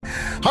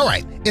All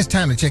right, it's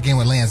time to check in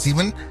with Lance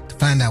Zeman to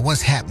find out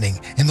what's happening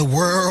in the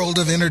world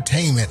of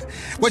entertainment.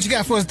 What you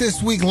got for us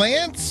this week,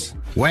 Lance?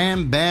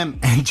 Wham, bam,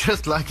 and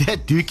just like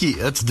that, Dookie,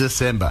 it's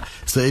December.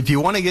 So if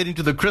you want to get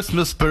into the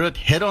Christmas spirit,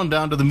 head on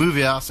down to the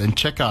movie house and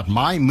check out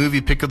my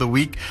movie pick of the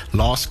week,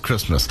 Last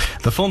Christmas.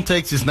 The film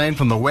takes its name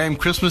from the Wham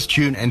Christmas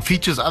tune and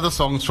features other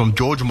songs from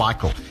George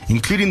Michael,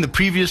 including the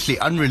previously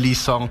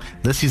unreleased song,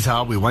 This Is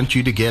How We Want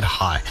You to Get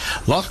High.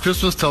 Last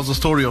Christmas tells the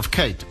story of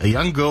Kate, a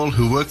young girl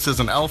who works as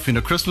an elf in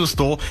a Christmas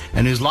store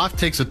and whose life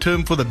takes a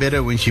turn for the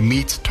better when she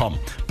meets Tom.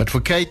 But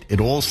for Kate,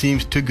 it all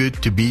seems too good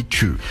to be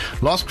true.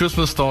 Last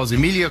Christmas stars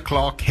Emilia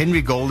Clarke,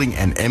 Henry Golding,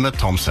 and Emma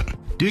Thompson.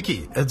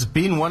 Dookie, it's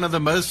been one of the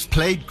most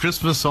played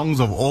Christmas songs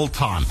of all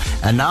time,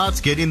 and now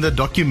it's getting the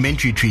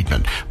documentary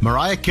treatment.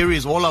 Mariah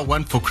Carey's All I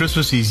Want for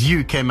Christmas Is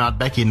You came out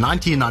back in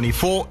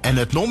 1994, and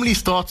it normally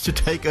starts to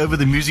take over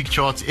the music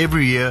charts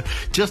every year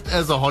just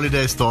as the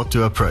holidays start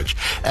to approach.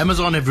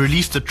 Amazon have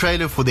released a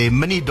trailer for their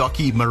mini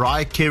docu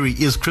Mariah Carey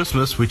Is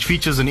Christmas, which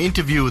features an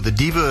interview with the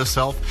diva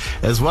herself,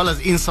 as well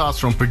as insights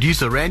from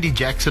producer Randy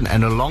Jackson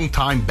and a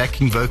long-time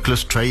backing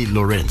vocalist Trey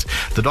Lawrence.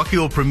 The docu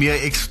will premiere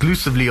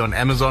exclusively on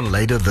Amazon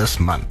later this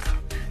month.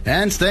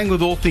 And staying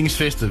with all things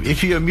festive,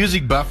 if you're a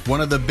music buff, one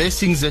of the best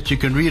things that you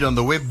can read on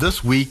the web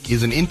this week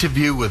is an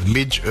interview with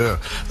Midge Ure.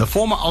 The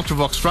former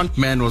Ultravox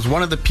frontman was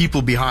one of the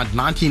people behind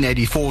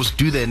 1984's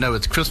Do They Know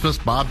It's Christmas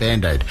by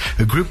Band Aid,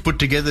 a group put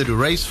together to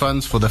raise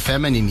funds for the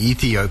famine in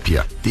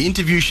Ethiopia. The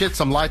interview shed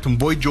some light on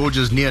Boy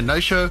George's near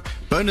no-show,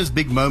 Bono's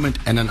big moment,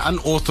 and an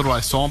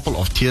unauthorized sample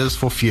of Tears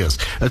for Fears.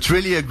 It's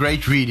really a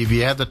great read if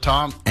you have the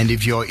time and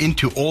if you're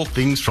into all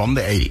things from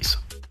the 80s.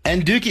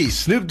 And Dookie,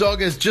 Snoop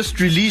Dogg has just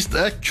released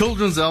a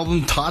children's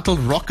album titled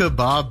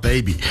Rock-A-Bye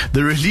Baby.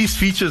 The release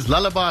features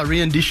lullaby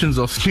renditions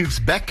of Snoop's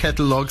back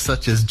catalogue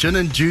such as Gin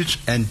and Juice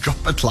and Drop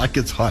It Like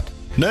It's Hot.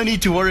 No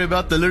need to worry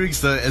about the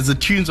lyrics though, as the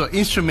tunes are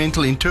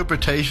instrumental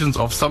interpretations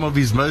of some of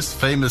his most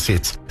famous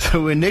hits.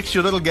 So when next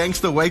your little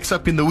gangster wakes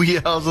up in the wee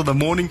hours of the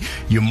morning,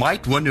 you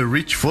might want to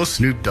reach for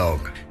Snoop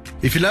Dogg.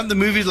 If you love the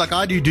movies like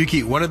I do,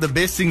 Dookie, one of the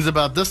best things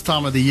about this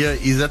time of the year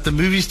is that the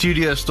movie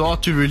studios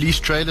start to release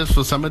trailers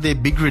for some of their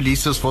big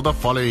releases for the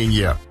following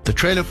year. The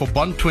trailer for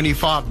Bond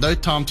 25, No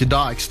Time to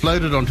Die,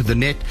 exploded onto the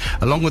net,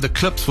 along with the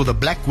clips for the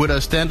Black Widow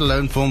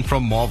standalone film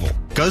from Marvel.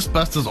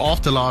 Ghostbusters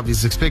Afterlife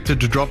is expected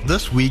to drop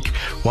this week,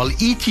 while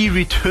E.T.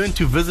 returned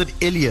to visit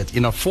Elliot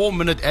in a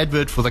 4-minute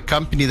advert for the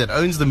company that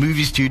owns the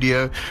movie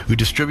studio, who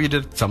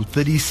distributed it some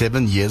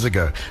 37 years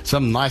ago.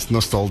 Some nice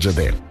nostalgia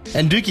there.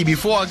 And Dookie,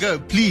 before I go,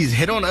 please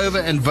head on over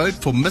and vote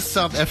for Miss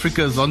South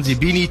Africa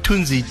Zonzibini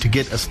Tunzi to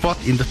get a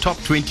spot in the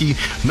top 20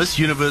 Miss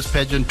Universe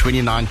pageant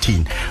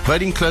 2019.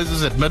 Voting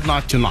closes at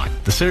midnight tonight.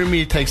 The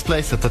ceremony takes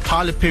place at the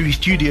Tyler Perry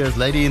Studios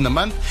later in the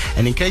month,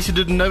 and in case you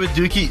didn't know it,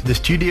 Dookie, the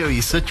studio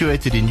is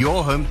situated in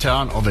your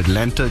hometown of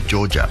Atlanta,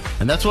 Georgia.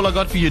 And that's all I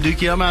got for you,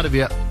 Dookie. I'm out of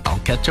here. I'll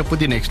catch up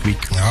with you next week.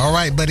 All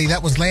right, buddy.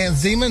 That was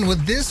Lance Zeman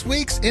with this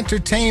week's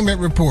Entertainment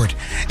Report.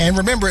 And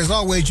remember, as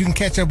always, you can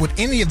catch up with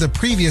any of the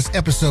previous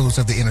episodes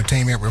of the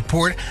Entertainment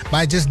Report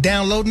by just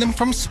downloading them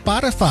from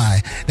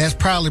Spotify. That's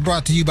proudly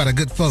brought to you by the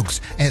good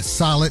folks at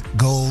Solid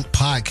Gold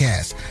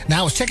Podcast.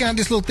 Now, I was checking out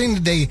this little thing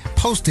that they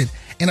posted,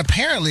 and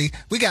apparently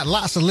we got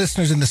lots of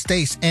listeners in the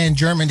States and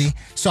Germany.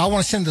 So I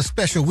want to send a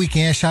special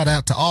weekend shout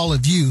out to all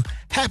of you.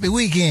 Happy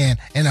weekend,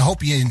 and I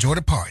hope you enjoy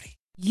the party.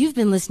 You've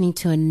been listening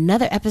to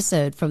another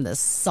episode from the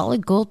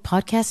Solid Gold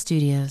Podcast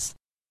Studios.